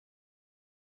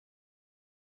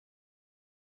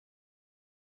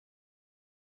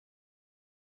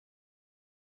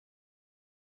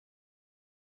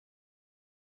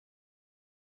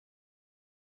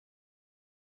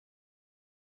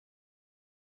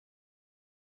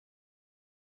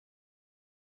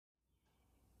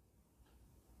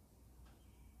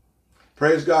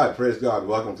Praise God, praise God.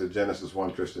 Welcome to Genesis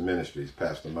 1 Christian Ministries.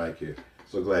 Pastor Mike here.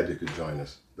 So glad you could join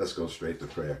us. Let's go straight to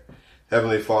prayer.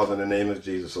 Heavenly Father, in the name of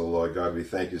Jesus, oh Lord God, we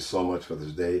thank you so much for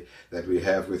this day that we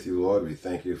have with you, Lord. We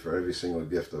thank you for every single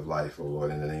gift of life, oh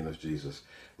Lord, in the name of Jesus.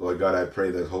 Lord God, I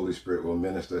pray that Holy Spirit will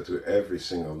minister to every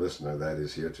single listener that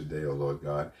is here today, oh Lord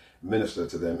God. Minister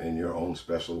to them in your own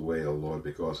special way, oh Lord,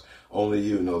 because only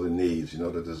you know the needs, you know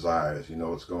the desires, you know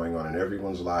what's going on in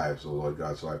everyone's lives, oh Lord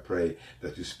God. So I pray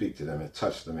that you speak to them and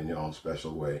touch them in your own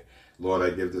special way. Lord,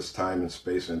 I give this time and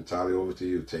space entirely over to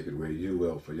you. Take it where you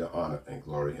will for your honor and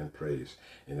glory and praise.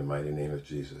 In the mighty name of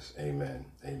Jesus, amen,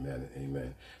 amen,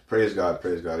 amen. Praise God,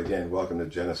 praise God. Again, welcome to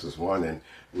Genesis 1, and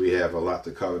we have a lot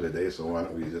to cover today, so why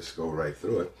don't we just go right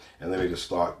through it. And let me just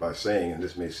start by saying, and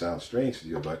this may sound strange to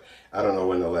you, but I don't know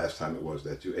when the last time it was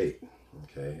that you ate.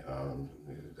 Okay,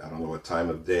 I don't know what time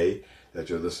of day that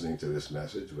you're listening to this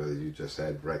message, whether you just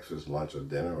had breakfast, lunch, or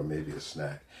dinner, or maybe a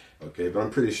snack. Okay, but I'm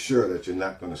pretty sure that you're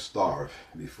not going to starve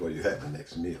before you have the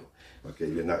next meal. Okay,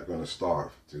 you're not going to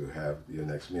starve to have your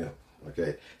next meal.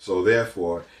 Okay, so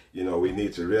therefore, you know, we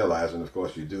need to realize, and of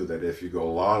course you do, that if you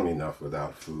go long enough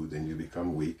without food, then you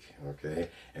become weak. Okay,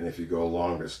 and if you go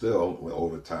longer still, well,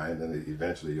 over time, then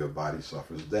eventually your body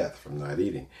suffers death from not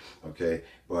eating. Okay,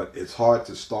 but it's hard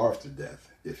to starve to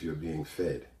death if you're being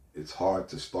fed. It's hard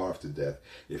to starve to death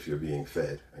if you're being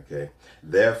fed. Okay,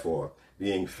 therefore,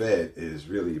 being fed is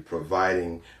really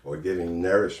providing or giving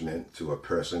nourishment to a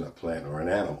person, a plant, or an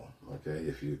animal. Okay,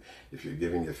 if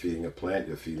you're feeding a plant,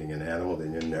 you're feeding an animal,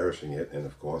 then you're nourishing it, and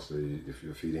of course, if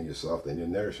you're feeding yourself, then you're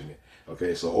nourishing it.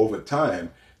 Okay, so over time,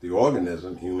 the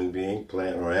organism, human being,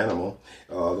 plant, or animal,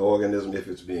 the organism, if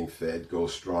it's being fed,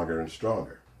 goes stronger and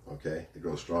stronger. Okay, it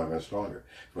goes stronger and stronger.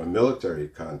 From a military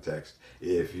context,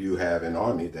 if you have an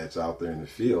army that's out there in the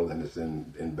field and it's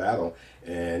in battle,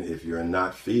 and if you're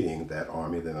not feeding that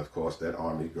army, then of course that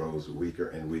army grows weaker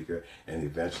and weaker, and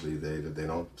eventually they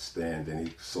don't stand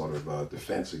any sort of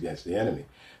defense against the enemy.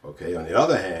 Okay, on the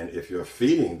other hand, if you're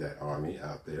feeding that army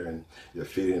out there and you're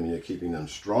feeding them and you're keeping them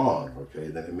strong, okay,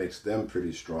 then it makes them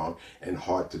pretty strong and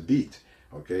hard to beat.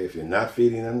 Okay, if you're not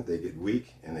feeding them, they get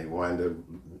weak and they wind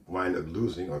up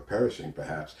losing or perishing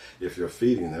perhaps. If you're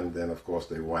feeding them, then of course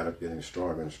they wind up getting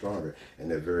stronger and stronger, and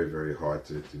they're very, very hard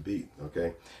to beat.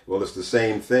 Okay, well, it's the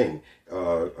same thing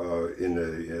in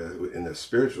the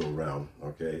spiritual realm.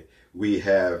 Okay, we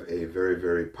have a very,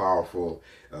 very powerful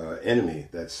enemy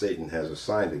that Satan has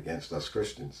assigned against us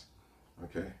Christians.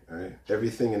 Okay, all right.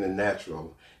 Everything in the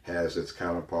natural has its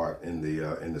counterpart in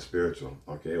the spiritual.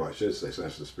 Okay, or I should say,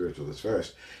 since the spiritual is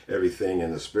first, everything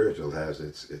in the spiritual has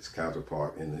its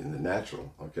counterpart in the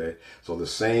natural. Okay, so the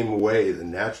same way the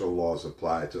natural laws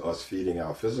apply to us feeding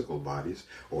our physical bodies,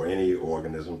 or any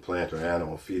organism, plant or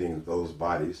animal, feeding those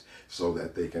bodies so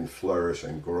that they can flourish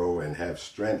and grow and have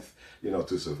strength, you know,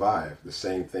 to survive. The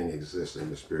same thing exists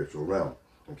in the spiritual realm.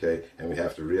 Okay, and we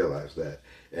have to realize that.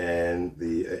 And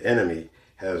the enemy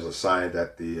has assigned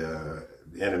that the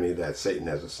enemy that Satan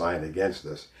has assigned against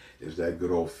us is that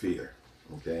good old fear.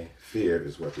 Okay, fear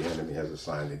is what the enemy has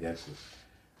assigned against us.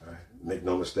 All right? Make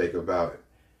no mistake about it.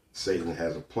 Satan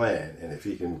has a plan, and if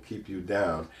he can keep you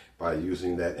down by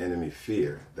using that enemy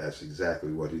fear, that's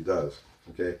exactly what he does.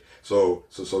 Okay, so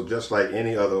just like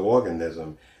any other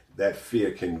organism, that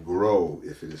fear can grow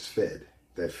if it is fed.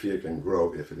 That fear can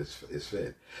grow if it is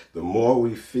fed. The more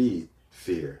we feed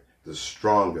fear, the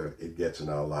stronger it gets in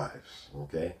our lives.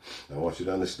 Okay? I want you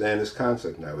to understand this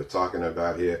concept now. We're talking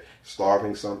about here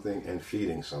starving something and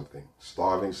feeding something.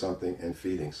 Starving something and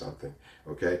feeding something.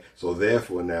 Okay? So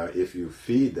therefore now, if you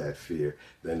feed that fear,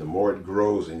 then the more it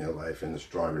grows in your life and the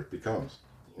stronger it becomes.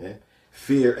 Okay?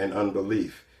 Fear and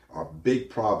unbelief are big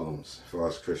problems for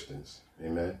us Christians.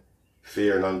 Amen?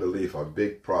 Fear and unbelief are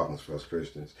big problems for us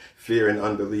Christians. Fear and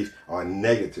unbelief are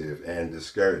negative and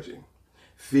discouraging.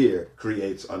 Fear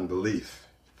creates unbelief.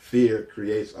 Fear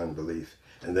creates unbelief.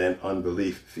 And then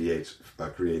unbelief creates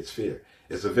fear.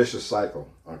 It's a vicious cycle,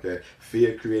 okay?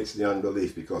 Fear creates the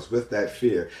unbelief, because with that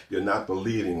fear, you're not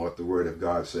believing what the Word of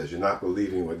God says. You're not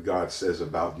believing what God says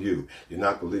about you. You're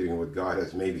not believing what God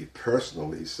has maybe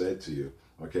personally said to you.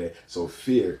 Okay, so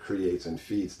fear creates and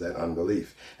feeds that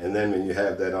unbelief. And then when you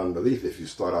have that unbelief, if you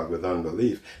start out with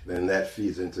unbelief, then that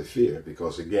feeds into fear.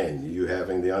 Because again, you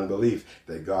having the unbelief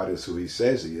that God is who he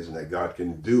says he is and that God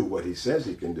can do what he says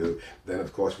he can do, then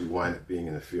of course we wind up being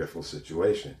in a fearful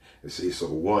situation. You see, so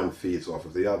one feeds off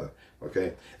of the other.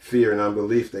 Okay, fear and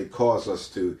unbelief, they cause us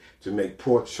to make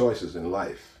poor choices in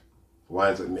life.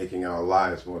 Winds up making our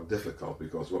lives more difficult,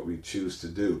 because what we choose to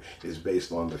do is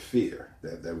based on the fear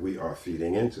that we are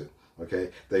feeding into.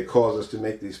 Okay, they cause us to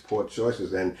make these poor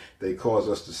choices, and they cause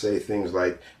us to say things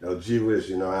like, gee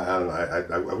whiz, I don't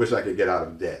know, I wish I could get out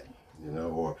of debt,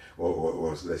 or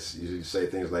let's you say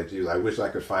things like, gee, I wish I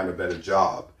could find a better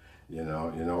job.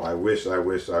 I wish.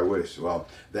 Well,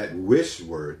 that wish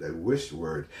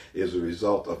word is a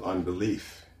result of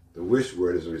unbelief. The wish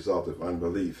word is a result of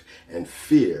unbelief and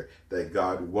fear that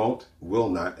God won't, will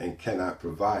not, and cannot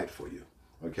provide for you.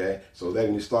 Okay, so then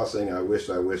when you start saying, I wish,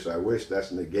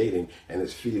 that's negating, and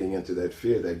it's feeding into that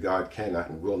fear that God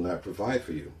cannot and will not provide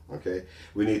for you. Okay,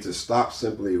 we need to stop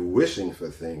simply wishing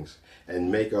for things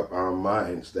and make up our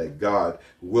minds that God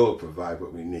will provide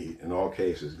what we need. In all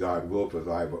cases, God will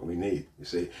provide what we need, you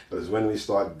see. But it's when we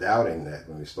start doubting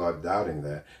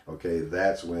that, okay,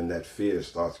 that's when that fear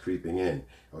starts creeping in.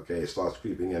 Okay, it starts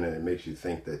creeping in, and it makes you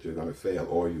think that you're going to fail,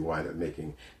 or you wind up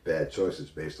making bad choices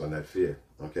based on that fear.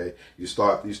 Okay, you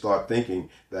start thinking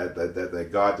that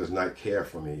God does not care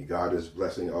for me. God is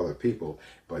blessing other people,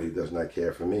 but He does not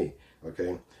care for me.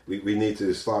 Okay, we need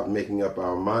to start making up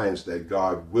our minds that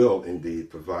God will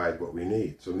indeed provide what we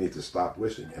need. So we need to stop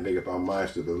wishing and make up our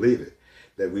minds to believe it.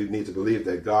 That we need to believe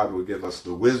that God will give us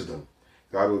the wisdom.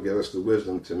 God will give us the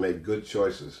wisdom to make good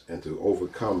choices and to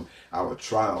overcome our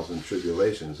trials and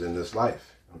tribulations in this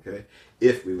life. Okay,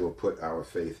 if we will put our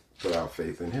faith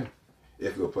in Him.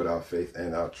 If we'll put our faith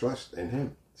and our trust in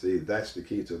Him. See, that's the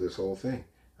key to this whole thing.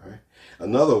 All right.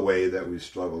 Another way that we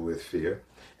struggle with fear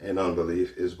and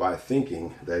unbelief is by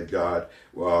thinking that God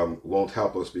won't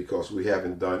help us because we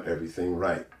haven't done everything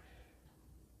right.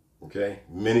 Okay,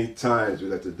 many times we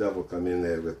let the devil come in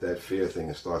there with that fear thing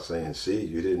and start saying, see,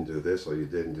 you didn't do this or you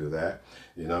didn't do that.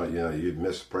 You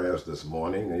missed prayers this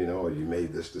morning, or you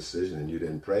made this decision and you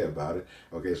didn't pray about it.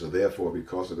 Okay, so therefore,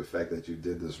 because of the fact that you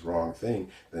did this wrong thing,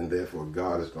 then therefore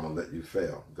God is going to let you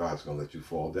fail. God's going to let you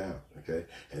fall down. Okay,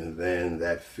 and then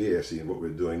that fear, see, what we're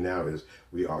doing now is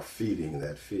we are feeding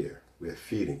that fear. We're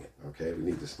feeding it, okay? We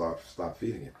need to stop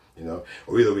feeding it,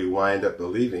 Or either we wind up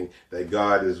believing that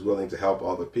God is willing to help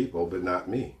other people, but not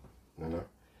me,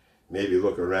 Maybe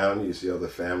look around, you see other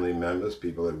family members,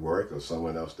 people at work, or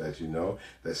someone else that you know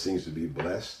that seems to be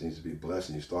blessed, and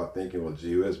you start thinking, well,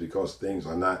 gee whiz, because things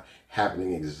are not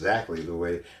happening exactly the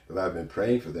way that I've been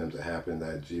praying for them to happen,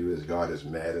 that gee whiz, God is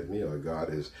mad at me, or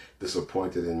God is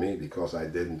disappointed in me because I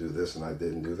didn't do this and I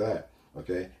didn't do that.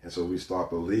 Okay, and so we start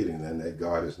believing then that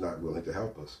God is not willing to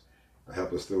help us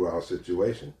through our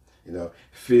situation.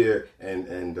 Fear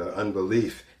and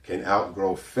unbelief can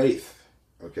outgrow faith.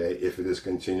 Okay, if it is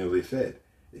continually fed,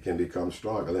 it can become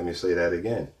stronger. Let me say that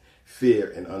again.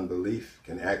 Fear and unbelief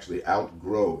can actually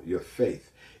outgrow your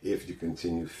faith if you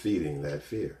continue feeding that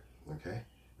fear. Okay,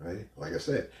 right? Like I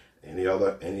said, any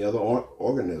other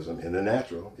organism in the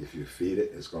natural, if you feed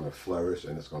it, it's going to flourish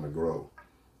and it's going to grow.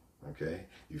 Okay,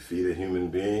 you feed a human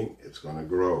being, it's going to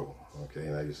grow. Okay,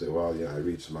 now you say, well, I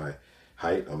reached my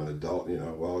height, I'm an adult,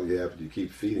 well, yeah, but you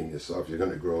keep feeding yourself, you're going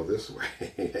to grow this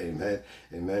way.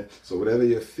 Amen. So whatever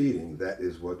you're feeding, that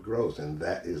is what grows, and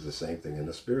that is the same thing in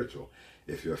the spiritual.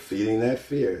 If you're feeding that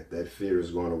fear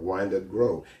is going to wind up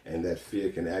grow, and that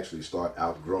fear can actually start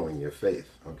outgrowing your faith.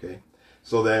 Okay,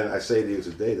 so then I say to you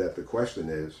today that the question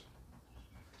is,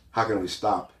 how can we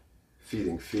stop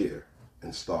feeding fear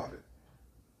and starve it?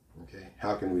 Okay,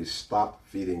 how can we stop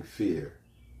feeding fear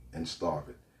and starve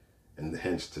it? And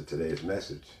hence to today's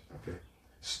message, okay?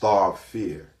 Starve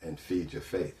fear and feed your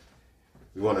faith.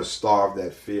 We want to starve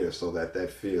that fear so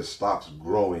that fear stops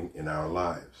growing in our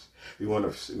lives. We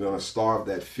want to starve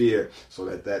that fear so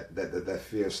that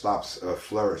fear stops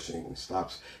flourishing,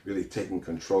 stops really taking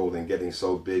control and getting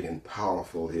so big and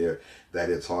powerful here that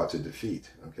it's hard to defeat.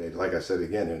 Okay, like I said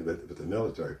again with the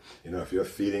military, if you're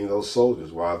feeding those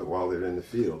soldiers while they're in the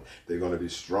field, they're going to be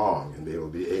strong and they will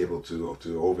be able to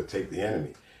overtake the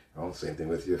enemy. Well, same thing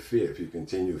with your fear. If you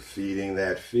continue feeding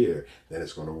that fear, then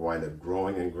it's going to wind up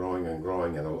growing and growing and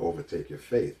growing, and it'll overtake your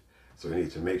faith. So we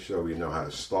need to make sure we know how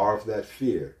to starve that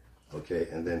fear, okay,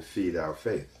 and then feed our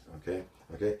faith, okay.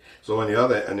 So on the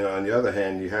other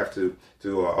hand, you have to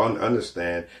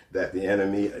understand that the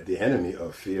enemy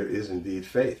of fear is indeed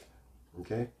faith,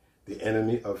 okay. The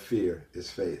enemy of fear is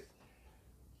faith.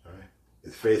 All right.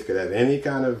 If faith could have any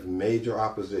kind of major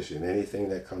opposition, anything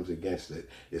that comes against it,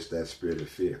 it's that spirit of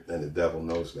fear. And the devil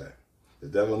knows that. The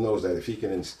devil knows that if he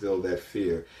can instill that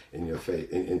fear in your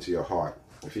faith, into your heart,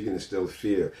 if you can instill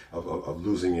fear of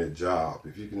losing your job,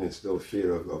 if you can instill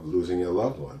fear of losing your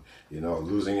loved one,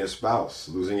 losing your spouse,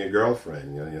 losing your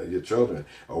girlfriend, your children,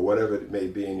 or whatever it may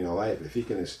be in your life, if he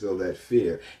can instill that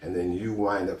fear, and then you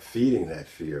wind up feeding that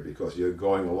fear because you're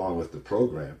going along with the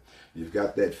program, you've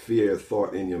got that fear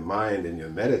thought in your mind and you're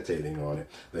meditating on it,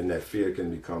 then that fear can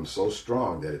become so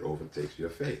strong that it overtakes your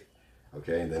faith.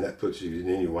 Okay, and then that puts you,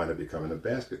 then you wind up becoming a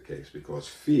basket case because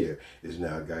fear is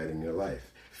now guiding your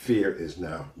life. Fear is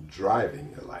now driving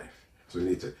your life. So you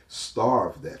need to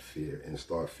starve that fear and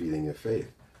start feeding your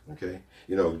faith. Okay,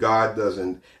 God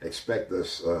doesn't expect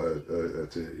us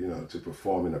to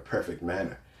perform in a perfect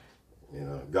manner.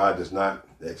 God does not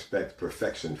expect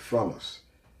perfection from us.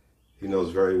 He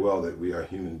knows very well that we are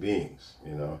human beings,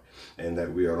 and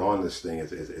that we are on this thing.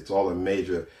 It's all a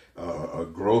major a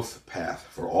growth path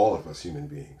for all of us human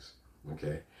beings,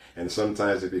 okay? And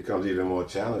sometimes it becomes even more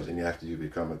challenging after you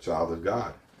become a child of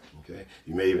God, okay?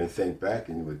 You may even think back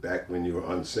when you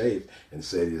were unsaved and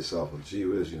say to yourself, well, gee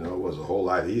whiz, it was a whole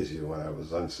lot easier when I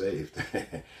was unsaved.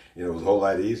 It was a whole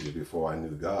lot easier before I knew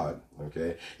God,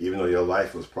 okay? Even though your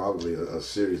life was probably a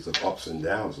series of ups and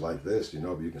downs like this,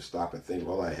 but you can stop and think,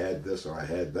 well, I had this or I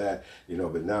had that,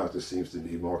 but now it just seems to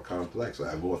be more complex.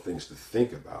 I have more things to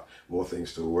think about, more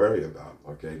things to worry about,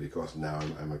 okay, because now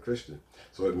I'm a Christian.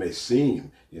 So it may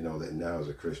seem, that now as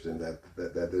a Christian that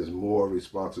there's more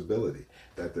responsibility,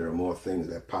 that there are more things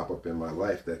that pop up in my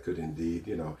life that could indeed,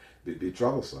 be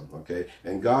troublesome, okay?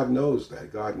 And God knows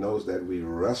that. God knows that we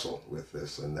wrestle with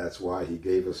this, and that's why he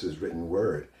gave us his written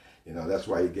word. That's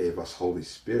why he gave us Holy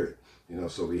Spirit,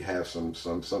 so we have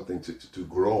something to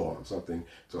grow on, something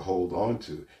to hold on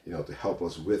to, to help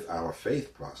us with our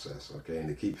faith process, okay, and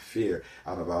to keep fear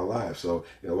out of our lives. So,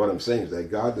 what I'm saying is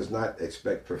that God does not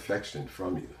expect perfection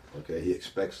from you, okay? He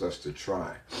expects us to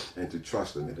try and to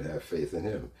trust him and to have faith in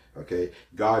him, okay?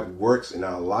 God works in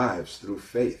our lives through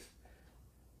faith.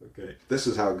 Okay. This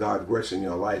is how God works in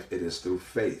your life. It is through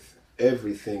faith.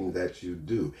 Everything that you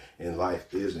do in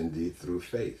life is indeed through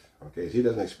faith. Okay. He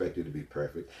doesn't expect you to be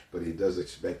perfect, but he does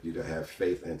expect you to have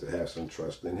faith and to have some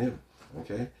trust in him.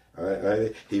 Okay. All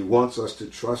right. He wants us to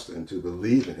trust and to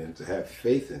believe in him, to have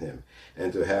faith in him,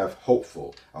 and to have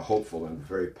a hopeful and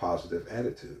very positive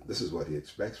attitude. This is what he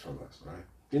expects from us. Right.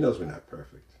 He knows we're not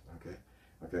perfect. Okay.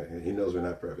 Okay, he knows we're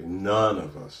not perfect. None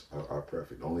of us are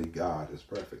perfect. Only God is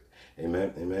perfect.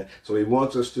 Amen, amen. So he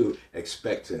wants us to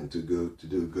expect him to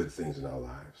do good things in our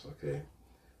lives, okay?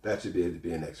 That should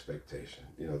be an expectation,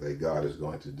 that God is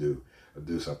going to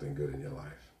do something good in your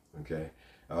life, okay?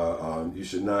 You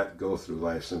should not go through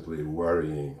life simply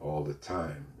worrying all the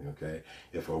time, okay?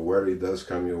 If a worry does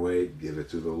come your way, give it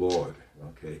to the Lord,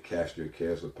 okay? Cast your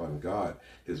cares upon God,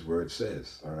 his word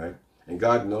says, all right? And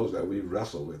God knows that we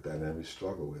wrestle with that and we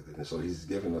struggle with it. And so he's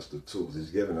given us the tools.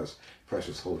 He's given us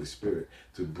precious Holy Spirit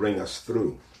to bring us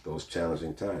through those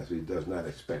challenging times. He does not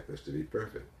expect us to be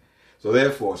perfect. So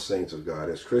therefore, saints of God,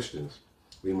 as Christians,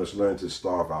 we must learn to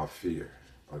starve our fear,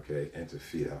 okay, and to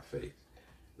feed our faith.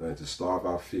 Learn to starve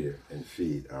our fear and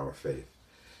feed our faith.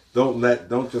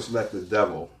 Don't just let the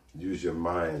devil use your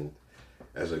mind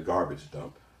as a garbage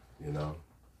dump, All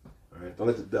right? Don't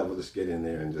let the devil just get in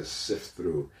there and just sift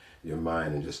through your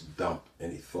mind and just dump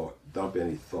any thought. Dump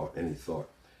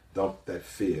that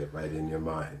fear right in your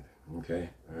mind. Okay?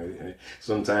 All right?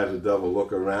 Sometimes the devil will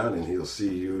look around and he'll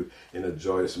see you in a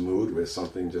joyous mood where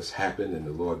something just happened and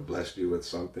the Lord blessed you with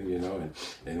something,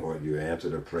 and or you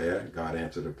answered a prayer, God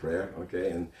answered a prayer,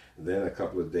 okay? And then a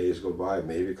couple of days go by,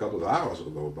 maybe a couple of hours will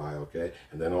go by, okay?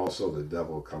 And then also the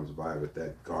devil comes by with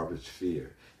that garbage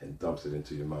fear and dumps it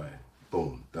into your mind.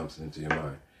 Boom, dumps it into your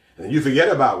mind. And you forget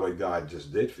about what God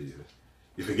just did for you.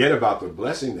 You forget about the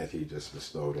blessing that he just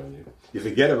bestowed on you. You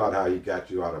forget about how he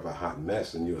got you out of a hot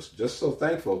mess, and you were just so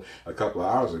thankful a couple of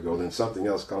hours ago. Then something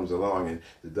else comes along, and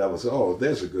the devil says, oh,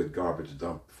 there's a good garbage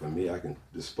dump for me I can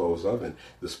dispose of and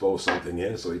dispose something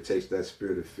in. So he takes that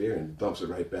spirit of fear and dumps it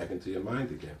right back into your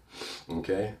mind again.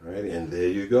 Okay? All right? And there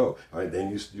you go. All right?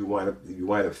 Then you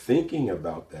wind up thinking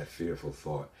about that fearful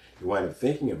thought. You wind up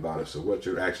thinking about it. So what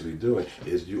you're actually doing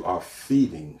is you are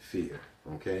feeding fear.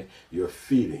 Okay? You're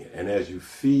feeding it. And as you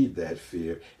feed that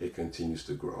fear, it continues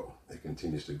to grow. It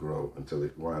continues to grow until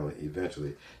it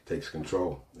eventually takes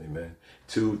control. Amen.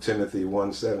 2 Timothy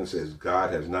 1:7 says,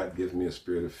 God has not given me a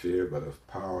spirit of fear, but of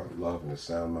power, love, and a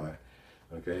sound mind.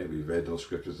 Okay, we've read those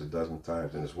scriptures a dozen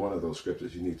times, and it's one of those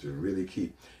scriptures you need to really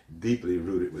keep deeply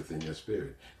rooted within your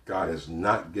spirit. God has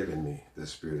not given me the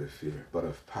spirit of fear, but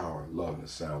of power, love, and a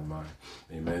sound mind.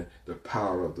 Amen. The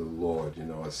power of the Lord,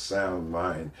 a sound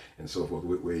mind and so forth,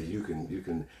 where you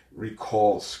can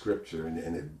recall scripture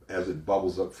and as it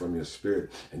bubbles up from your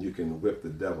spirit, and you can whip the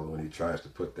devil when he tries to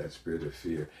put that spirit of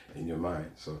fear in your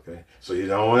minds. Okay, so you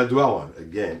don't want to dwell on it.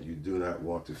 Again, you do not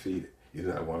want to feed it. You do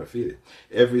not want to feed it.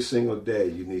 Every single day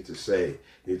you need to say,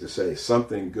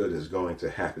 something good is going to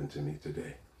happen to me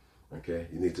today. Okay?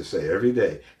 You need to say every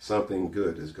day, something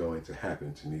good is going to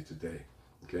happen to me today.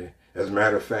 Okay? As a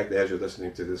matter of fact, as you're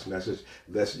listening to this message,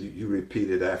 you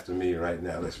repeat it after me right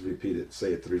now. Let's repeat it.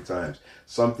 Say it 3 times.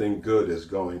 Something good is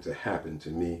going to happen to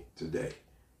me today.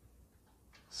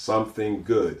 Something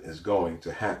good is going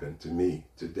to happen to me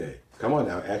today. Come on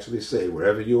now, actually say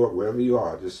wherever you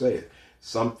are, just say it.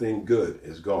 Something good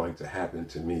is going to happen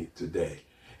to me today.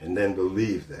 And then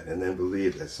believe that. And then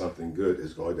believe that something good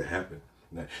is going to happen.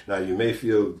 Now you may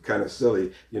feel kind of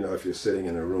silly, if you're sitting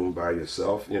in a room by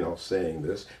yourself, saying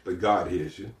this, but God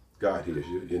hears you. God hears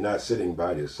you. You're not sitting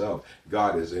by yourself.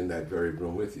 God is in that very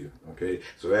room with you. Okay?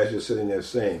 So as you're sitting there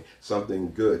saying,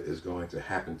 something good is going to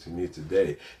happen to me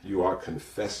today, you are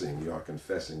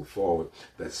confessing forward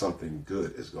that something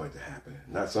good is going to happen.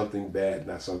 Not something bad,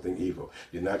 not something evil.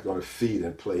 You're not going to feed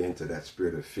and play into that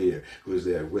spirit of fear who is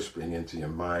there whispering into your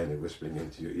mind and whispering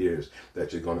into your ears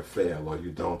that you're going to fail or you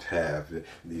don't have.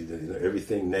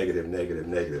 Everything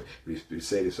negative. You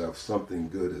say to yourself, something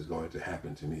good is going to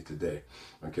happen to me today.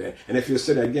 Okay? And if you're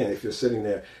sitting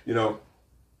there,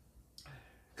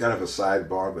 kind of a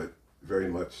sidebar, but very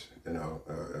much,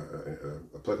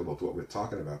 applicable to what we're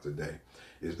talking about today,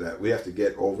 is that we have to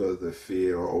get over the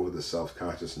fear or over the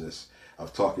self-consciousness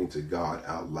of talking to God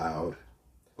out loud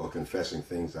or confessing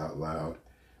things out loud.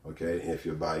 Okay, and if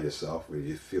you're by yourself, where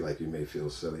you feel like you may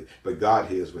feel silly, but God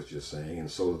hears what you're saying,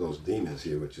 and so do those demons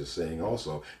hear what you're saying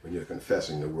also. When you're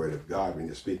confessing the word of God, when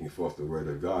you're speaking forth the word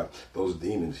of God, those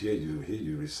demons hear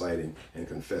you reciting and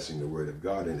confessing the word of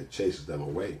God, and it chases them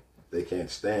away. They can't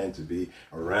stand to be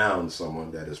around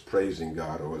someone that is praising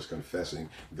God or is confessing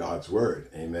God's word.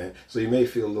 Amen. So you may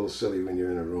feel a little silly when you're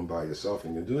in a room by yourself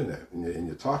and you're doing that. And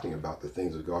you're talking about the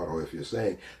things of God, or if you're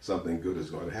saying something good is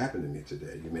going to happen to me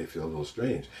today, you may feel a little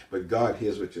strange. But God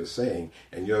hears what you're saying,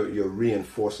 and you're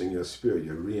reinforcing your spirit.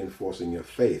 You're reinforcing your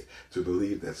faith to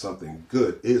believe that something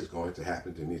good is going to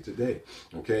happen to me today.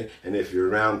 Okay? And if you're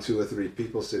around 2 or 3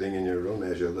 people sitting in your room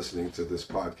as you're listening to this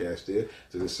podcast here,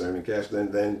 to this sermon cast,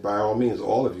 then by all means,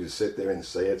 all of you sit there and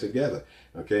say it together.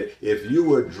 Okay? If you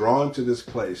were drawn to this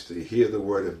place to hear the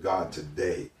word of God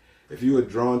today, if you were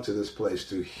drawn to this place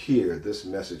to hear this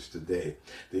message today,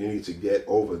 then you need to get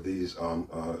over these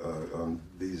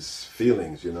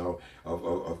feelings,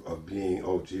 of being,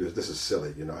 oh, Jesus, this is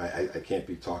silly. I can't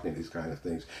be talking these kind of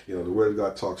things. The word of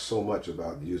God talks so much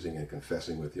about using and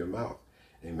confessing with your mouth.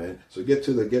 Amen. So get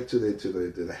to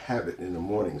the habit in the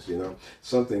mornings.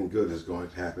 Something good is going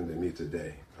to happen to me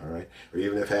today. All right. Or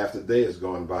even if half the day is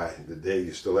going by, the day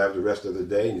you still have the rest of the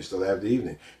day and you still have the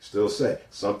evening. Still say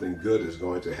something good is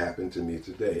going to happen to me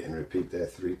today, and repeat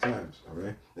that 3 times. All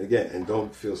right. Again, and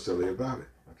don't feel silly about it.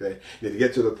 Okay. If you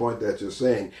get to the point that you're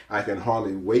saying, I can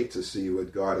hardly wait to see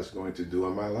what God is going to do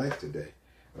in my life today.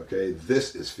 Okay.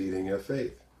 This is feeding your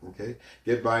faith. Okay.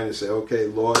 Get by and say, okay,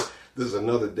 Lord, this is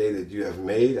another day that you have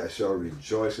made. I shall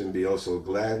rejoice and be also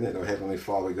glad in it. Oh, Heavenly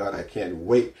Father God, I can't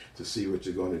wait to see what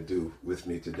you're going to do with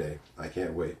me today. I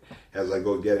can't wait. As I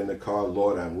go get in the car,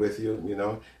 Lord, I'm with you.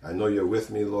 I know you're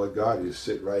with me, Lord God. You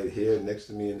sit right here next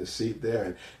to me in the seat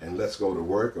there, and let's go to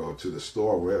work or to the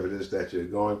store, wherever it is that you're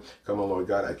going. Come on, Lord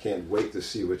God, I can't wait to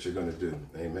see what you're going to do.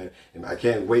 Amen. And I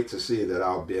can't wait to see that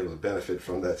I'll be able to benefit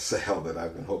from that sale that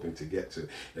I've been hoping to get to.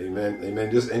 Amen.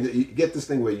 Amen. And you get this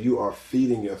thing where you are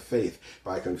feeding your faith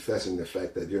by confessing the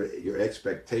fact that your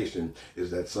expectation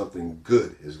is that something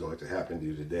good is going to happen to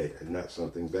you today and not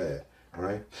something bad. All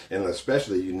right? And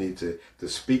especially you need to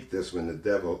speak this when the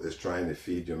devil is trying to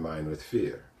feed your mind with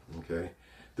fear. Okay?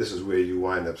 This is where you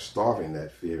wind up starving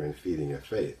that fear and feeding your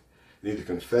faith. You need to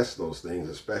confess those things,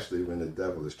 especially when the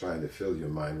devil is trying to fill your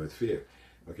mind with fear.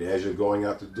 Okay, as you're going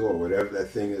out the door, whatever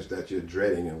that thing is that you're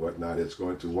dreading and whatnot, it's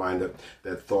going to wind up,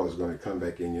 that thought is going to come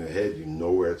back in your head. You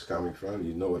know where it's coming from.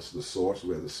 You know it's the source,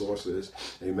 where the source is.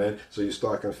 Amen. So you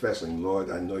start confessing,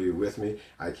 Lord, I know you're with me.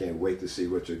 I can't wait to see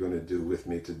what you're going to do with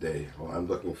me today. Well, I'm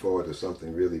looking forward to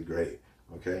something really great.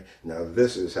 Okay, now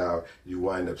this is how you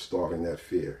wind up starving that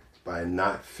fear. By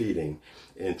not feeding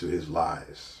into his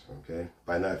lies, okay?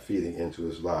 By not feeding into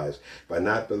his lies. By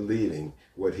not believing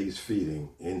what he's feeding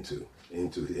into,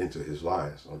 into his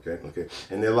lies. Okay.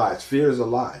 And they're lies. Fear is a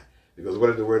lie. Because what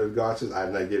did the word of God says? I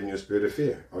have not given you a spirit of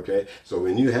fear. Okay. So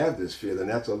when you have this fear, then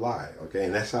that's a lie. Okay.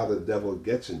 And that's how the devil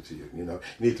gets into you. You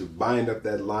need to bind up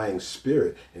that lying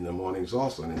spirit in the mornings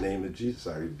also. In the name of Jesus,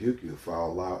 I rebuke you for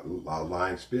our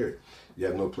lying spirit. You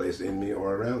have no place in me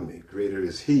or around me. Greater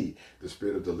is he, the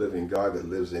spirit of the living God that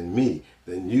lives in me,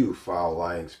 than you, foul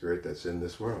lying spirit that's in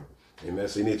this world. Amen.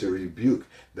 So you need to rebuke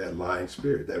that lying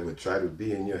spirit that would try to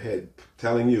be in your head,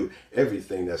 telling you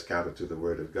everything that's counter to the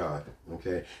word of God.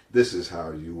 Okay. This is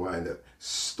how you wind up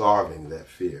starving that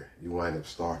fear. You wind up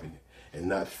starving it and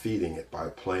not feeding it by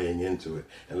playing into it,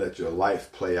 and let your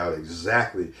life play out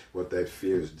exactly what that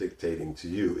fear is dictating to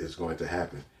you is going to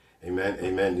happen. Amen.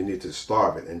 Amen. You need to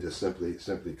starve it and just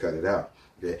simply cut it out.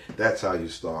 Okay. That's how you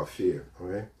starve fear.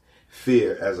 Okay.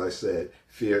 Fear, as I said,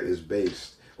 fears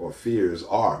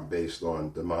are based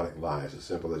on demonic lies, as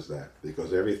simple as that.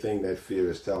 Because everything that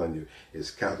fear is telling you is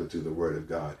counter to the word of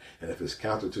God. And if it's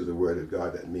counter to the word of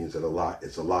God, that means that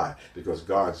it's a lie. Because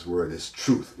God's word is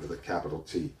truth with a capital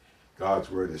T. God's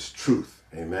word is truth.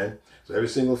 Amen. So every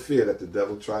single fear that the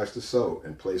devil tries to sow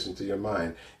and place into your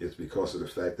mind is because of the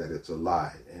fact that it's a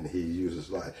lie. And he uses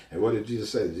lies. And what did Jesus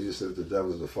say? Jesus said that the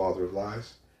devil is the father of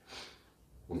lies.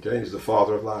 Okay, he's the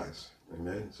father of lies.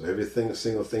 Amen. So every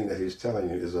single thing that he's telling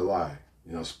you is a lie,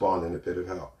 spawned in the pit of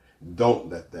hell. Don't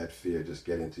let that fear just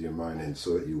get into your mind, and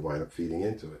so that you wind up feeding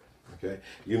into it. Okay.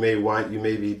 You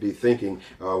may be thinking,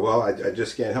 well, I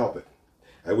just can't help it.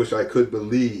 I wish I could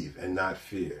believe and not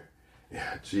fear.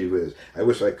 Yeah, gee whiz. I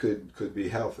wish I could be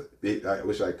healthy. I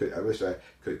wish I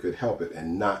could help it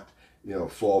and not,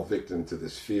 fall victim to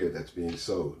this fear that's being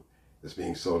sold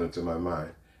into my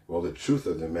mind. Well, the truth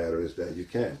of the matter is that you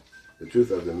can. The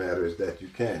truth of the matter is that you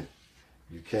can.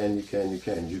 You can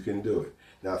do it.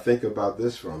 Now think about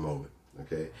this for a moment,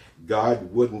 okay?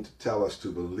 God wouldn't tell us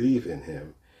to believe in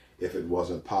him if it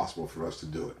wasn't possible for us to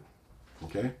do it,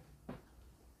 okay?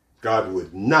 God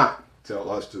would not tell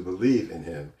us to believe in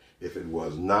him if it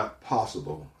was not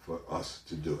possible for us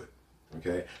to do it.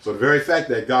 Okay, so the very fact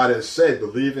that God has said,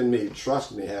 believe in me,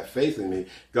 trust me, have faith in me,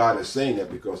 God is saying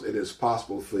that because it is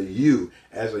possible for you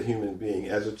as a human being,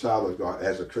 as a child of God,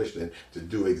 as a Christian, to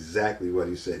do exactly what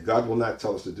he said. God will not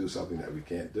tell us to do something that we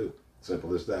can't do.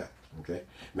 Simple as that. Okay.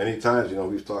 Many times,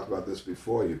 we've talked about this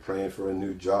before. You're praying for a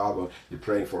new job, or you're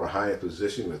praying for a higher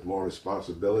position with more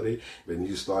responsibility, and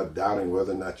you start doubting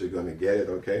whether or not you're going to get it.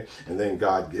 Okay. And then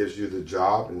God gives you the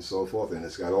job and so forth, and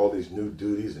it's got all these new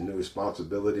duties and new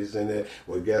responsibilities in it.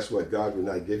 Well, guess what? God would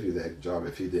not give you that job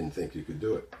if he didn't think you could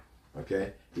do it.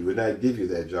 Okay. He would not give you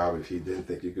that job if he didn't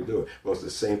think you could do it. Well, it's the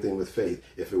same thing with faith.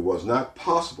 If it was not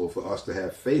possible for us to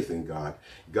have faith in God,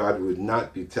 God would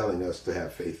not be telling us to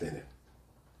have faith in it.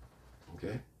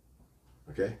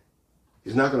 Okay?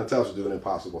 He's not going to tell us to do an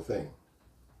impossible thing.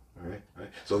 All right?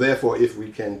 So therefore, if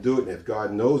we can do it, and if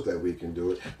God knows that we can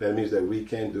do it, that means that we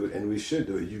can do it, and we should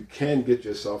do it. You can get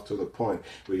yourself to the point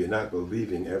where you're not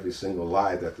believing every single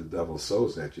lie that the devil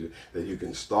sows at you, that you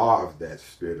can starve that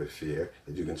spirit of fear,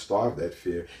 that you can starve that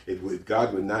fear.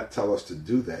 God would not tell us to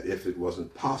do that if it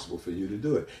wasn't possible for you to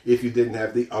do it, if you didn't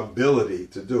have the ability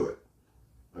to do it.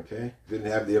 Okay?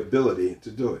 Didn't have the ability to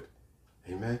do it.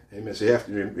 Amen. Amen. So you have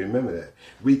to remember that.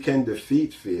 We can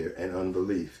defeat fear and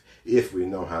unbelief if we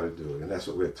know how to do it. And that's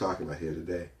what we're talking about here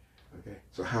today. Okay.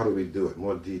 So how do we do it?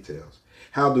 More details.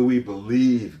 How do we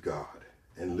believe God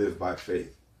and live by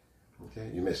faith? Okay.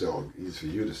 You may say, oh, easy for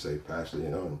you to say, Pastor,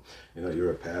 and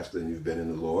you're a pastor and you've been in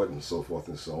the Lord and so forth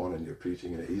and so on, and you're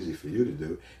preaching, and it's easy for you to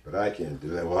do, but I can't do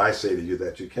that. Well, I say to you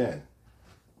that you can.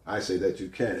 I say that you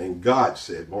can. And God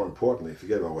said, more importantly,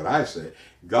 forget about what I say,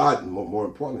 God more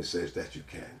importantly says that you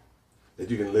can.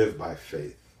 That you can live by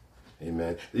faith.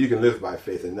 Amen. That you can live by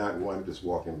faith and not one just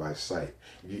walking by sight.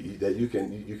 That you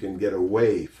can get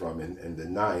away from and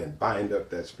deny and bind up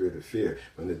that spirit of fear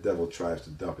when the devil tries to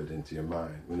dump it into your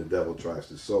mind. When the devil tries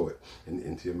to sow it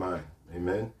into your mind.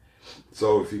 Amen.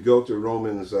 So if you go to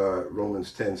Romans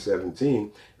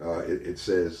 10:17, it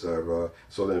says,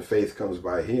 so then faith comes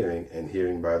by hearing, and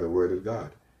hearing by the word of God.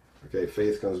 Okay,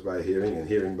 faith comes by hearing, and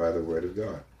hearing by the word of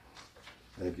God.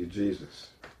 Thank you, Jesus.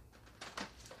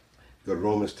 Go to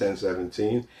Romans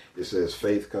 10:17. It says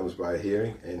faith comes by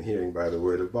hearing, and hearing by the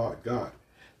word of God.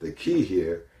 The key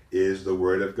here is the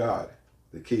word of God.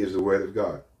 The key is the word of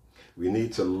God. We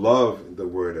need to love the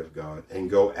word of God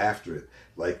and go after it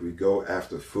like we go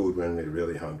after food when we're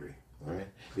really hungry. All right?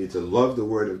 We need to love the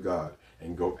word of God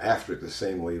and go after it the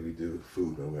same way we do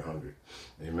food when we're hungry.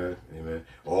 Amen. Amen.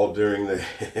 All during the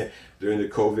during the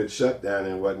COVID shutdown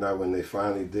and whatnot, when they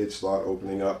finally did start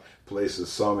opening up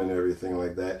places, some and everything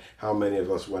like that, how many of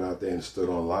us went out there and stood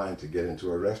online to get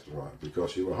into a restaurant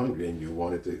because you were hungry and you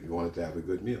wanted to have a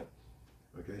good meal?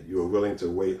 Okay, you were willing to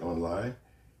wait online.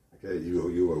 Okay,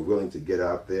 you were willing to get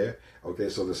out there. Okay,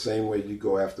 so the same way you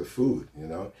go after food,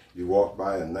 you walk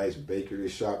by a nice bakery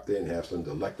shop there and have some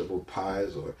delectable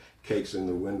pies or cakes in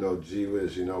the window. Gee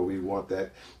whiz, we want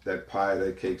that pie,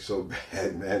 that cake so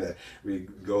bad, man, that we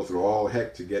go through all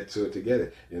heck to get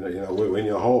it. When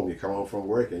you're home, you come home from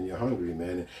work and you're hungry,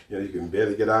 man, and you can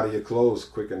barely get out of your clothes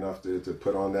quick enough to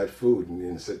put on that food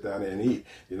and sit down and eat.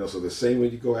 So the same way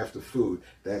you go after food,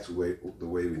 that's the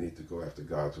way we need to go after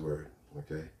God's word.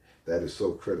 Okay. That is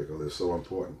so critical. It's so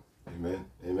important. Amen.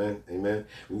 Amen. Amen.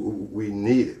 We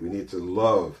need it. We need to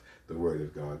love the Word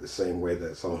of God the same way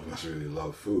that some of us really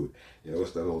love food.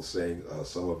 What's that old saying?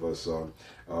 Some of us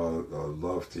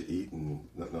love to eat and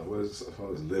what is it? Some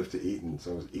of us live to eat and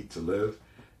some of us eat to live.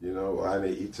 I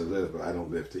may eat to live, but I don't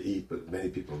live to eat. But many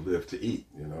people live to eat.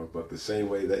 But the same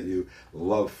way that you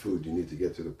love food, you need to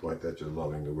get to the point that you're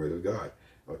loving the Word of God.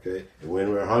 Okay. And when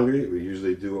we're hungry, we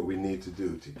usually do what we need to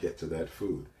do to get to that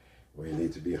food. Well, you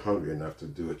need to be hungry enough to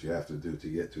do what you have to do to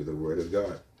get to the Word of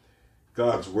God.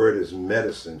 God's Word is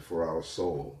medicine for our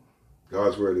soul.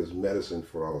 God's Word is medicine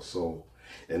for our soul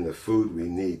and the food we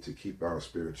need to keep our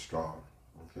spirit strong.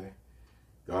 Okay?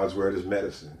 God's Word is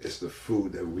medicine. It's the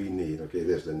food that we need. Okay,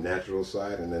 there's the natural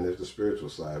side and then there's the spiritual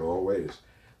side always.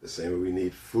 The same way we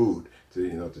need food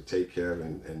to take care of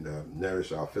and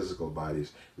nourish our physical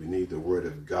bodies, we need the Word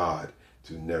of God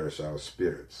to nourish our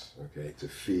spirits, okay, to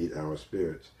feed our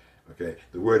spirits. Okay,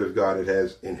 the Word of God, it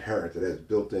has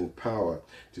built-in power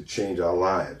to change our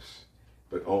lives,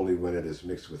 but only when it is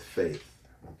mixed with faith.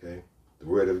 Okay, the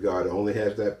Word of God only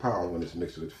has that power when it's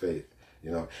mixed with faith.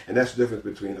 And that's the difference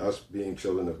between us being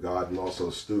children of God and also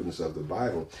students of the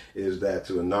Bible, is that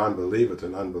to a non-believer, to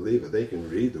an unbeliever, they can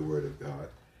read the Word of God.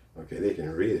 Okay, they can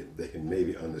read it. They can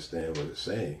maybe understand what it's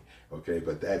saying. Okay,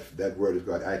 but that Word of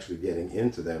God actually getting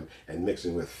into them and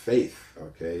mixing with faith.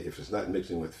 Okay, if it's not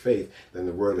mixing with faith, then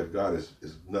the Word of God is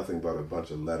nothing but a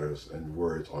bunch of letters and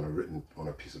words on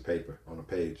a piece of paper, on a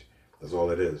page. That's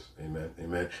all it is. Amen.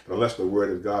 Amen. But unless the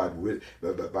Word of God,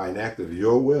 by an act of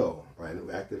your will,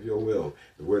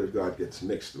 the Word of God gets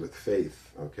mixed with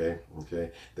faith. Okay,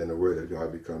 then the Word of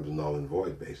God becomes null and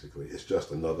void. Basically, it's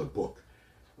just another book.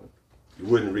 You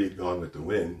wouldn't read Gone with the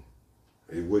Wind.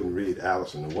 You wouldn't read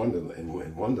Alice in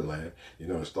Wonderland,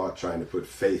 and start trying to put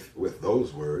faith with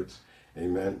those words.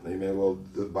 Amen. Amen. Well,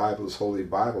 the Bible's Holy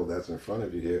Bible that's in front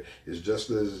of you here is just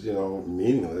as,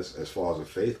 meaningless as far as a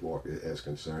faith walk is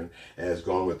concerned as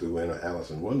Gone with the Wind or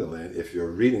Alice in Wonderland if you're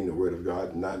reading the Word of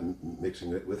God and not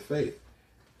mixing it with faith.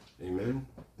 Amen.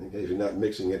 Okay. If you're not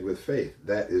mixing it with faith,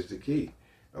 that is the key.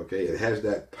 Okay. It has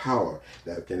that power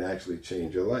that can actually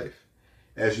change your life.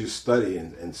 As you study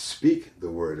and speak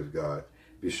the Word of God,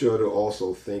 be sure to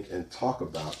also think and talk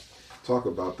about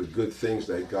the good things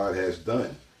that God has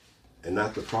done and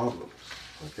not the problems.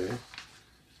 Okay?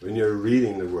 When you're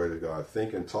reading the Word of God,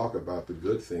 think and talk about the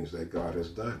good things that God has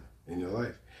done in your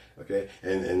life. Okay?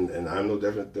 And I'm no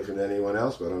different than anyone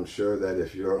else, but I'm sure that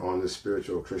if you're on this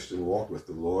spiritual Christian walk with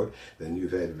the Lord, then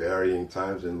you've had varying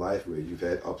times in life where you've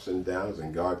had ups and downs,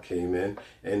 and God came in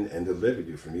and delivered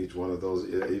you from each one of those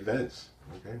events.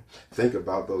 Okay, think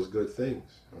about those good things.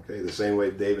 Okay, the same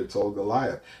way David told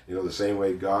Goliath, the same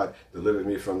way God delivered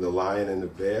me from the lion and the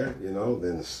bear,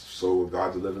 then so will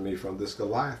God deliver me from this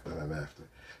Goliath that I'm after.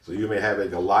 So you may have a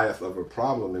Goliath of a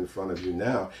problem in front of you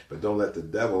now, but don't let the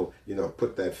devil,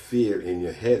 put that fear in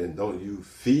your head, and don't you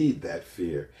feed that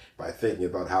fear by thinking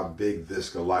about how big this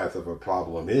Goliath of a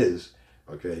problem is.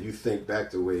 Okay, you think back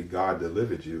to the way God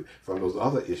delivered you from those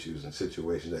other issues and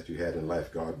situations that you had in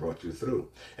life. God brought you through.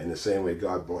 And the same way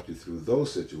God brought you through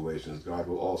those situations, God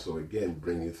will also again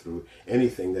bring you through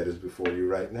anything that is before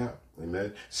you right now.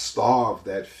 Amen. Starve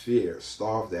that fear,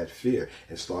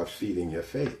 and start feeding your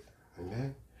faith.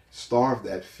 Amen. Starve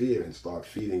that fear and start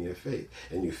feeding your faith.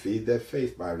 And you feed that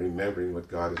faith by remembering what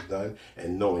God has done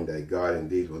and knowing that God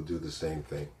indeed will do the same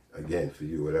thing again for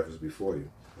you, whatever's before you.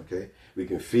 Okay? We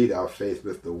can feed our faith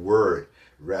with the Word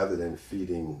rather than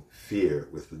feeding fear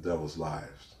with the devil's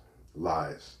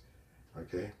lies.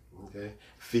 Okay?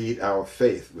 Feed our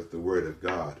faith with the Word of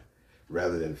God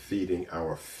rather than feeding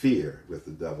our fear with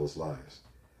the devil's lies.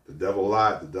 The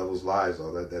devil's lies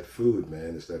are that food,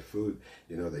 man. It's that food,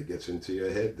 that gets into your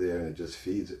head there, and it just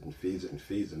feeds it and feeds it and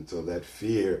feeds it until that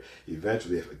fear,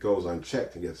 eventually, if it goes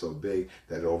unchecked, can get so big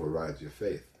that it overrides your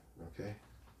faith. Okay?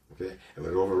 Okay? And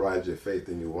when it overrides your faith,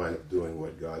 then you wind up doing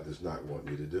what God does not want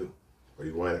you to do. Or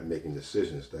you wind up making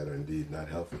decisions that are indeed not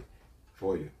healthy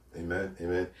for you. Amen?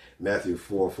 Amen. Matthew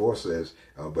 4:4 says,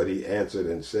 but he answered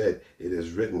and said, it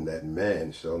is written that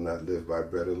man shall not live by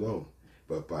bread alone,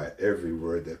 but by every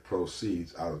word that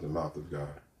proceeds out of the mouth of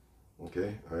God.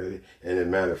 Okay? Alrighty? And as a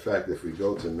matter of fact, if we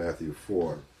go to Matthew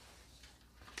 4,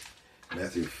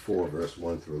 verse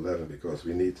 1 through 11, because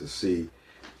we need to see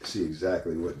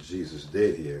exactly what Jesus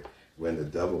did here when the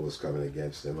devil was coming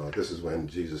against him. This is when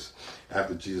Jesus,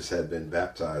 after Jesus had been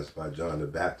baptized by John the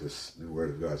Baptist, the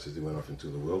word of God says he went off into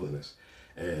the wilderness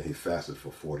and he fasted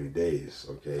for 40 days.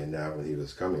 Okay, and now when he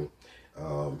was coming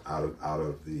out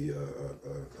of the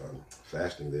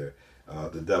fasting there,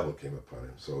 the devil came upon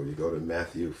him. So you go to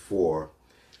Matthew 4,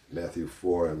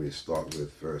 and we start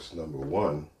with verse number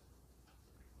 1.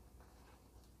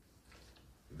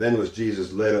 Then was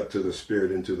Jesus led up to the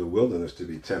Spirit into the wilderness to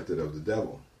be tempted of the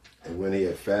devil. And when he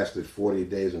had fasted 40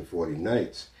 days and 40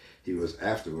 nights, he was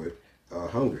afterward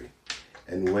hungry.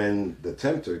 And when the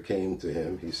tempter came to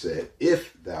him, he said,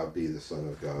 if thou be the Son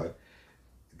of God,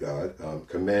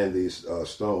 command these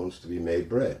stones to be made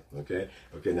bread. Okay,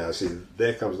 now see,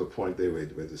 there comes the point there where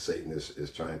the Satan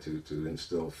is trying to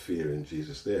instill fear in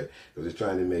Jesus there, because he's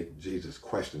trying to make Jesus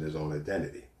question his own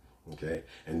identity. Okay,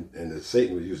 and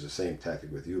Satan would use the same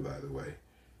tactic with you, by the way.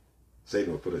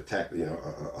 Satan will put a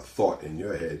thought in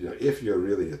your head. If you're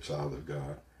really a child of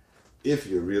God, if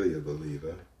you're really a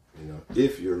believer,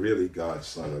 if you're really God's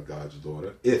son or God's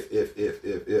daughter, if,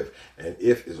 and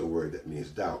if is a word that means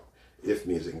doubt. If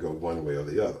means it can go one way or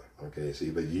the other. Okay, see,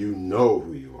 but you know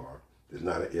who you are. There's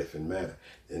not an if and matter.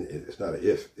 And it's not an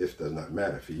if. If does not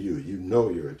matter for you. You know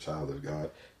you're a child of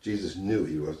God. Jesus knew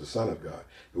he was the Son of God.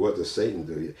 But what does Satan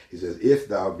do? He says, if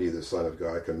thou be the Son of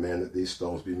God, command that these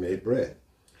stones be made bread.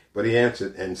 But he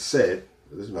answered and said,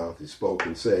 with his mouth he spoke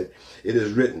and said, it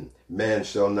is written, man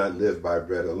shall not live by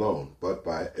bread alone, but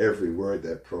by every word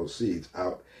that proceeds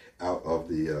out of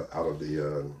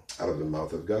the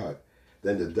mouth of God.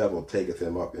 Then the devil taketh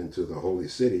him up into the holy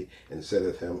city, and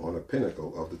setteth him on a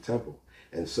pinnacle of the temple,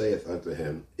 and saith unto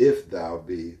him, if thou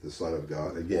be the Son of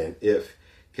God, again, if,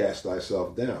 cast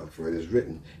thyself down, for it is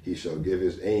written, he shall give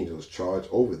his angels charge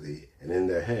over thee, and in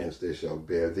their hands they shall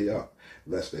bear thee up,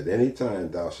 lest at any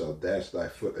time thou shalt dash thy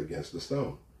foot against the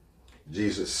stone.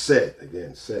 Jesus said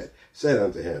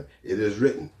unto him, it is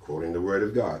written, quoting the word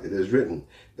of God, it is written,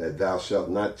 that thou shalt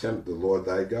not tempt the Lord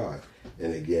thy God.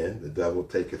 And again, the devil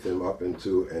taketh him up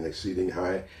into an exceeding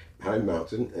high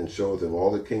mountain, and showeth him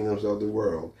all the kingdoms of the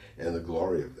world, and the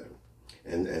glory of them.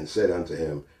 And said unto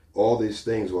him, all these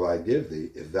things will I give thee,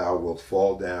 if thou wilt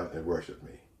fall down and worship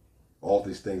me. All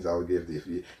these things I will give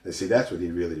thee. And see, that's what he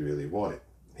really, really wanted.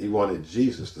 He wanted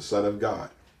Jesus, the Son of God.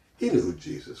 He knew who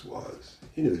Jesus was.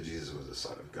 He knew Jesus was the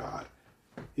Son of God.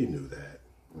 He knew that.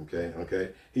 Okay.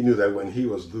 He knew that when he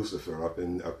was Lucifer up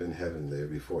in heaven there,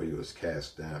 before he was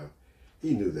cast down,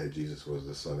 he knew that Jesus was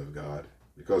the Son of God,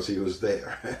 because he was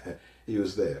there. He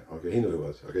was there. Okay, he knew he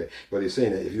was. Okay, but he's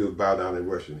saying that if you would bow down and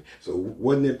worship me. So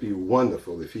wouldn't it be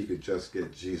wonderful if he could just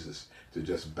get Jesus to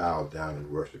just bow down and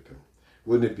worship him?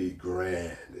 Wouldn't it be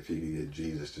grand if he could get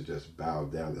Jesus to just bow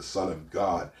down, the Son of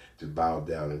God, to bow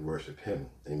down and worship him?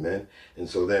 Amen. And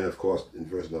so then, of course, in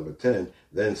verse number 10,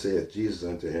 then saith Jesus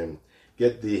unto him,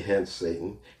 get thee hence,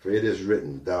 Satan, for it is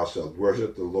written, thou shalt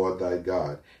worship the Lord thy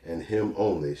God, and him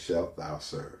only shalt thou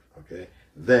serve. Okay.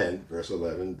 Then, verse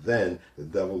 11, then the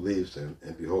devil leaves him,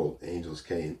 and behold, angels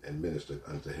came and ministered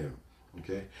unto him.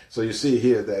 Okay, so you see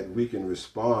here that we can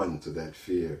respond to that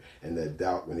fear and that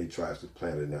doubt when he tries to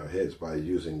plant it in our heads by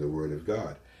using the word of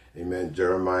God. Amen.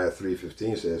 Jeremiah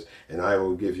 3:15 says, and I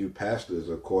will give you pastors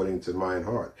according to mine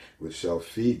heart, which shall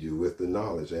feed you with the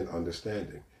knowledge and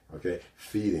understanding. Okay,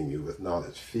 feeding you with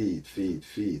knowledge. Feed.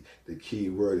 The key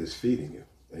word is feeding you.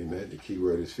 Amen. The key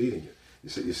word is feeding you.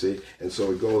 You see, and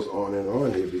so it goes on and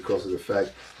on here because of the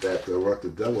fact that what the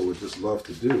devil would just love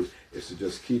to do is to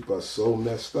just keep us so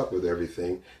messed up with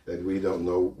everything that we don't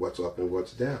know what's up and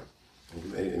what's down.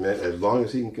 Amen. As long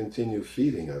as he can continue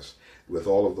feeding us with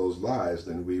all of those lies,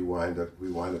 then we wind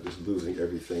up just losing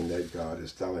everything that God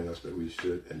is telling us that we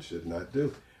should and should not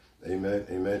do.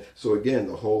 Amen. So again,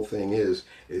 the whole thing is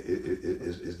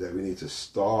that we need to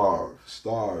starve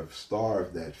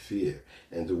that fear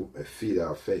and to feed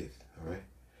our faith. All right.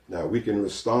 Now we can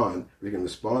respond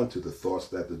to the thoughts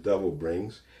that the devil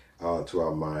brings to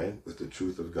our mind with the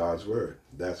truth of God's word.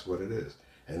 That's what it is,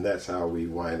 and that's how we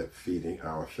wind up feeding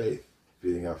our faith.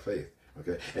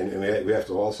 Okay, and we have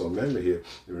to also remember here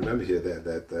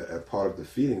that part of the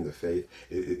feeding the faith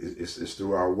is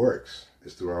through our works.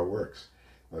 It's through our works.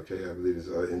 Okay, I believe it's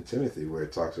in Timothy where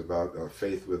it talks about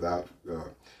faith without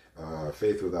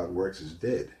works is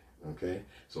dead. Okay,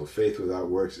 so faith without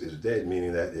works is dead,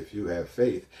 meaning that if you have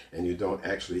faith and you don't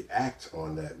actually act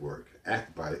on that work,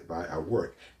 act by a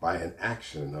work, by an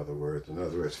action, in other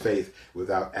words, faith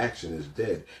without action is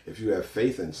dead. If you have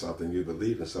faith in something, you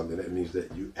believe in something, that means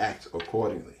that you act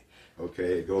accordingly.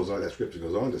 Okay, it goes on, that scripture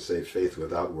goes on to say faith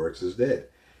without works is dead.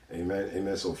 Amen,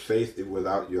 amen. So faith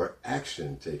without your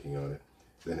action taking on it,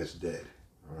 then it's dead.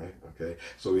 All right, okay.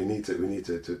 So we need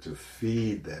to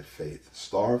feed that faith,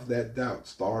 starve that doubt,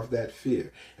 starve that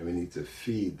fear, and we need to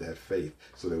feed that faith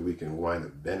so that we can wind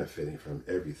up benefiting from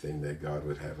everything that God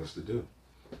would have us to do.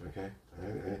 Okay, all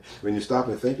right, all right. When you stop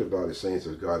and think about it, saints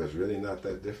of God, it's really not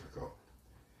that difficult.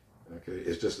 Okay,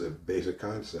 it's just a basic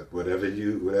concept. Whatever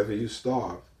you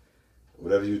starve,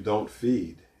 whatever you don't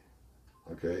feed,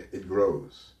 okay, it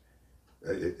grows.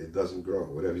 It doesn't grow.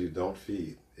 Whatever you don't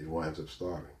feed, it winds up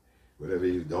starving. Whatever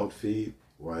you don't feed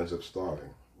winds up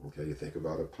starving. Okay, you think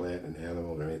about a plant, an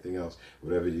animal, or anything else.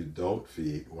 Whatever you don't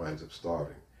feed winds up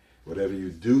starving. Whatever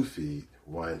you do feed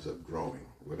winds up growing.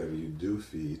 Whatever you do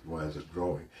feed winds up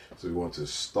growing. So we want to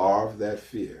starve that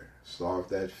fear. Starve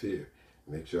that fear.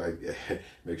 Make sure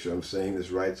I'm saying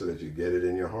this right so that you get it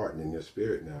in your heart and in your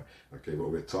spirit now. Okay, what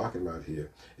we're talking about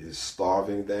here is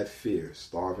starving that fear,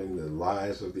 starving the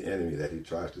lies of the enemy that he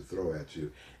tries to throw at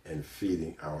you, and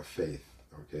feeding our faith.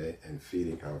 Okay, and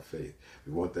feeding our faith.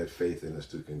 We want that faith in us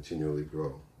to continually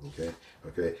grow. Okay,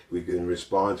 okay. We can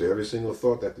respond to every single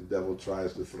thought that the devil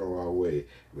tries to throw our way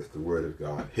with the Word of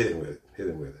God. Hit him with it. Hit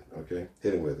him with it. Okay,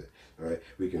 hit him with it. All right.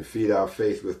 We can feed our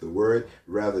faith with the Word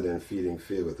rather than feeding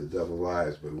fear with the devil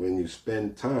lies. But when you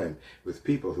spend time with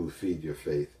people who feed your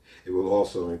faith, it will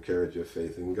also encourage your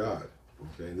faith in God.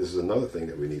 Okay, and this is another thing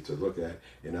that we need to look at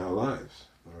in our lives.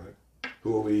 All right.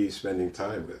 Who are we spending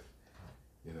time with?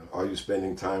 You know, are you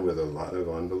spending time with a lot of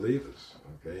unbelievers?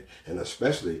 Okay, and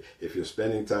especially if you're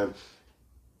spending time.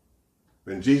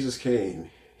 When Jesus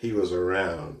came, he was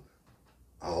around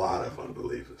a lot of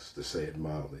unbelievers, to say it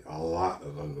mildly, a lot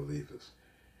of unbelievers.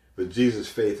 But Jesus'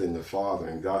 faith in the Father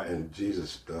and God, and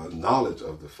Jesus' knowledge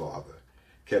of the Father,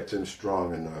 kept him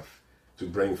strong enough to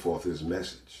bring forth his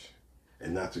message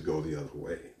and not to go the other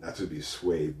way, not to be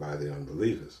swayed by the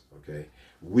unbelievers. Okay,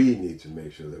 we need to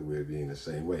make sure that we're being the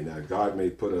same way. Now, God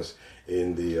may put us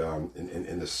in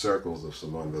the circles of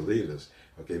some unbelievers.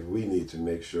 Okay, but we need to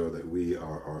make sure that we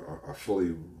are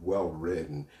fully well read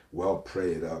and well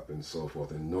prayed up and so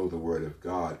forth, and know the Word of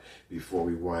God before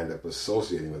we wind up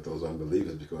associating with those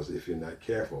unbelievers. Because if you're not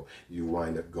careful, you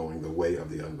wind up going the way of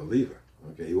the unbeliever.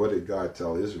 Okay, what did God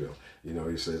tell Israel? You know,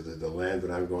 he says that the land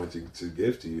that I'm going to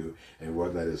give to you and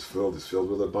whatnot is filled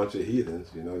with a bunch of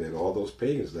heathens. You know, they had all those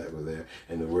pagans that were there.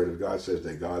 And the Word of God says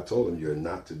that God told them, you're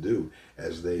not to do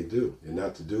as they do. You're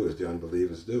not to do as the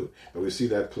unbelievers do. But we see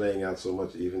that playing out so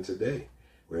much even today,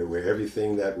 where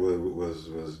everything that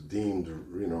was deemed,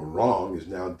 you know, wrong is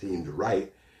now deemed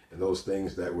right. And those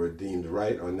things that were deemed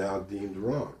right are now deemed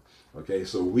wrong. Okay,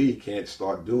 so we can't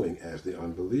start doing as the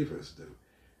unbelievers do.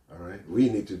 All right, we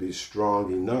need to be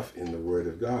strong enough in the Word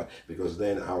of God, because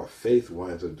then our faith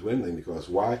winds up dwindling. Because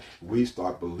why? We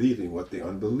start believing what the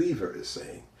unbeliever is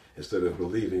saying instead of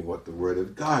believing what the Word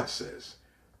of God says.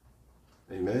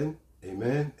 Amen,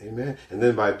 amen, amen. And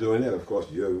then by doing that, of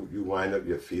course, you wind up,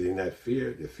 you're feeding that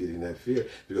fear. You're feeding that fear,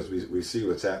 because we see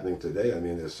what's happening today. I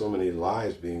mean, there's so many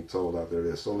lies being told out there.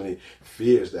 There's so many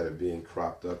fears that are being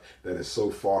cropped up that is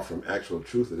so far from actual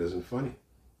truth it isn't funny.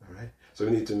 All right. So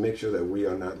we need to make sure that we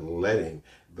are not letting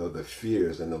the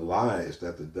fears and the lies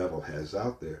that the devil has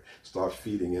out there start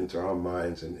feeding into our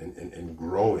minds and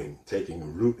growing,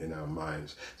 taking root in our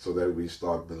minds, so that we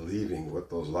start believing what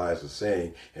those lies are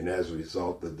saying. And as a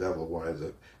result, the devil winds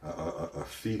up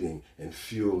feeding and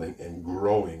fueling and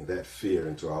growing that fear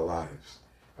into our lives.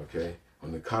 Okay?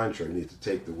 On the contrary, we need to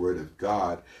take the Word of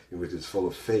God, which is full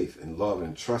of faith and love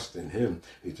and trust in Him.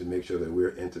 We need to make sure that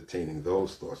we're entertaining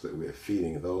those thoughts, that we're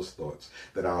feeding those thoughts,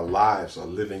 that our lives are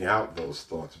living out those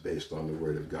thoughts based on the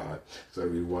Word of God. So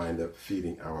we wind up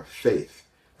feeding our faith,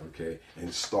 okay,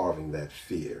 and starving that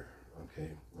fear. Okay,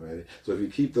 right. So if you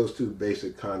keep those two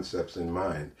basic concepts in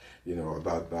mind, you know,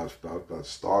 about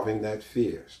starving that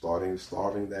fear, starving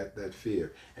that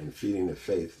fear, and feeding the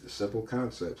faith, the simple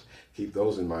concepts, keep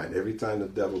those in mind. Every time the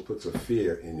devil puts a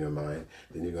fear in your mind,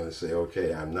 then you're going to say,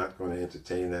 okay, I'm not going to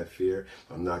entertain that fear.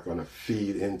 I'm not going to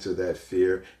feed into that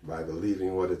fear by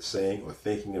believing what it's saying or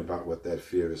thinking about what that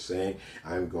fear is saying.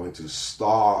 I'm going to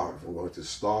starve. I'm going to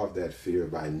starve that fear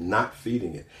by not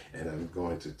feeding it, and I'm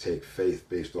going to take faith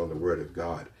based on the Word of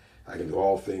God. I can do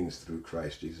all things through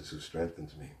Christ Jesus who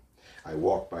strengthens me. I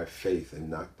walk by faith and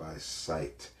not by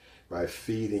sight. By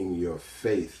feeding your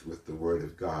faith with the word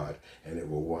of God, and it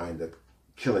will wind up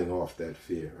killing off that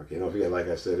fear. Okay, don't forget, like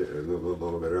I said a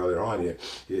little bit earlier on here,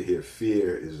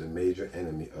 fear is a major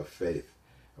enemy of faith.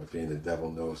 Okay, and the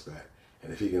devil knows that.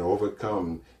 And if he can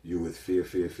overcome you with fear,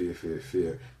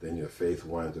 then your faith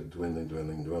winds up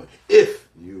dwindling. If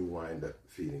you wind up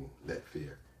feeding that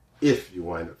fear. If you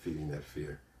wind up feeding that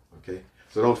fear. Okay?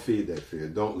 So don't feed that fear.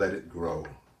 Don't let it grow.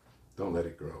 Don't let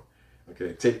it grow.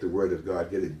 Okay? Take the word of God,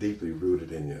 get it deeply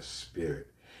rooted in your spirit,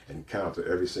 and counter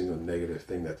every single negative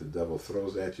thing that the devil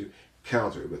throws at you.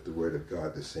 Counter it with the word of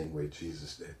God the same way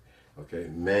Jesus did. Okay,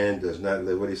 man does not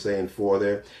live, what he's saying for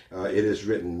there, it is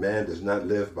written, man does not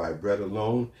live by bread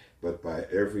alone, but by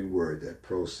every word that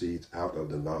proceeds out of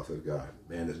the mouth of God.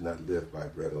 Man does not live by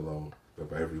bread alone, but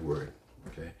by every word,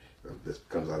 okay, that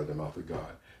comes out of the mouth of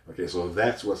God. Okay, so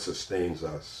that's what sustains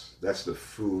us. That's the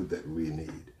food that we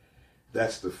need.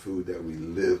 That's the food that we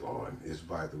live on, is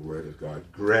by the word of God.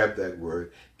 Grab that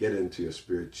word, get it into your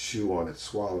spirit, chew on it,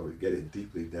 swallow it, get it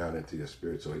deeply down into your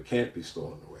spirit so it can't be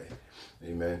stolen away.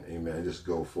 Amen, amen. Just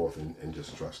go forth and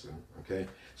just trust him, okay?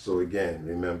 So again,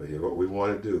 remember here, what we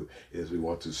want to do is we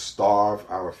want to starve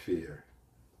our fear.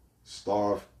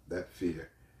 Starve that fear.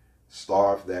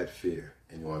 Starve that fear.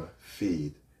 And you want to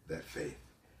feed that faith.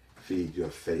 Feed your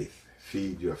faith.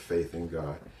 Feed your faith in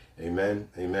God. Amen.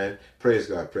 Amen. Praise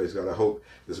God. Praise God. I hope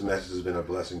this message has been a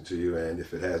blessing to you. And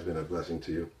if it has been a blessing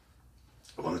to you,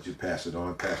 why don't you pass it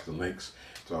on, pass the links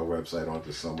to our website on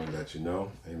to someone that you know.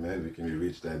 Amen. We can be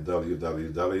reached at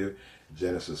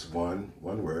www.genesis1,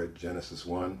 one word,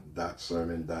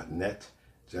 genesis1.sermon.net,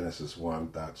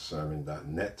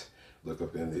 genesis1.sermon.net. Look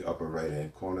up in the upper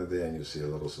right-hand corner there, and you'll see a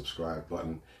little subscribe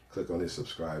button. Click on the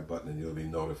subscribe button, and you'll be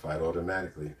notified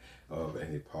automatically of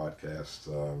any podcasts,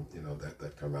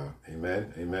 that come out.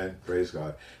 Amen. Amen. Praise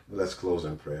God. Let's close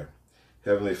in prayer.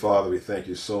 Heavenly Father, we thank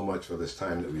you so much for this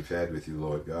time that we've had with you,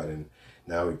 Lord God. And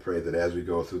now we pray that as we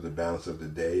go through the balance of the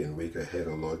day and week ahead,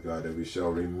 oh Lord God, that we shall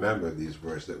remember these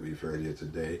words that we've heard here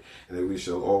today, and that we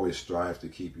shall always strive to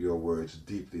keep your words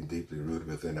deeply, deeply rooted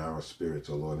within our spirits,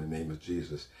 oh Lord, in the name of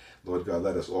Jesus. Lord God,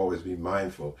 let us always be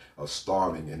mindful of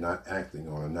starving and not acting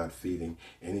on and not feeding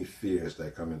any fears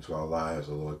that come into our lives,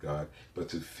 oh Lord God, but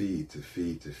to feed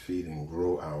and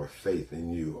grow our faith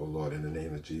in you, oh Lord, in the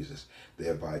name of Jesus,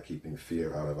 thereby keeping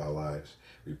fear out of our lives.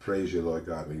 We praise you, Lord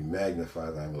God. We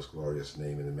magnify thy most glorious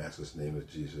name in the matchless name of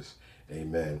Jesus.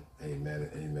 Amen, amen,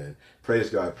 and amen. Praise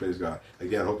God, praise God.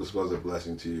 Again, I hope this was a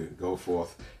blessing to you. Go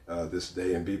forth this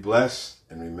day and be blessed.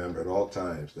 And remember at all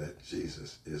times that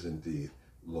Jesus is indeed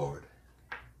Lord.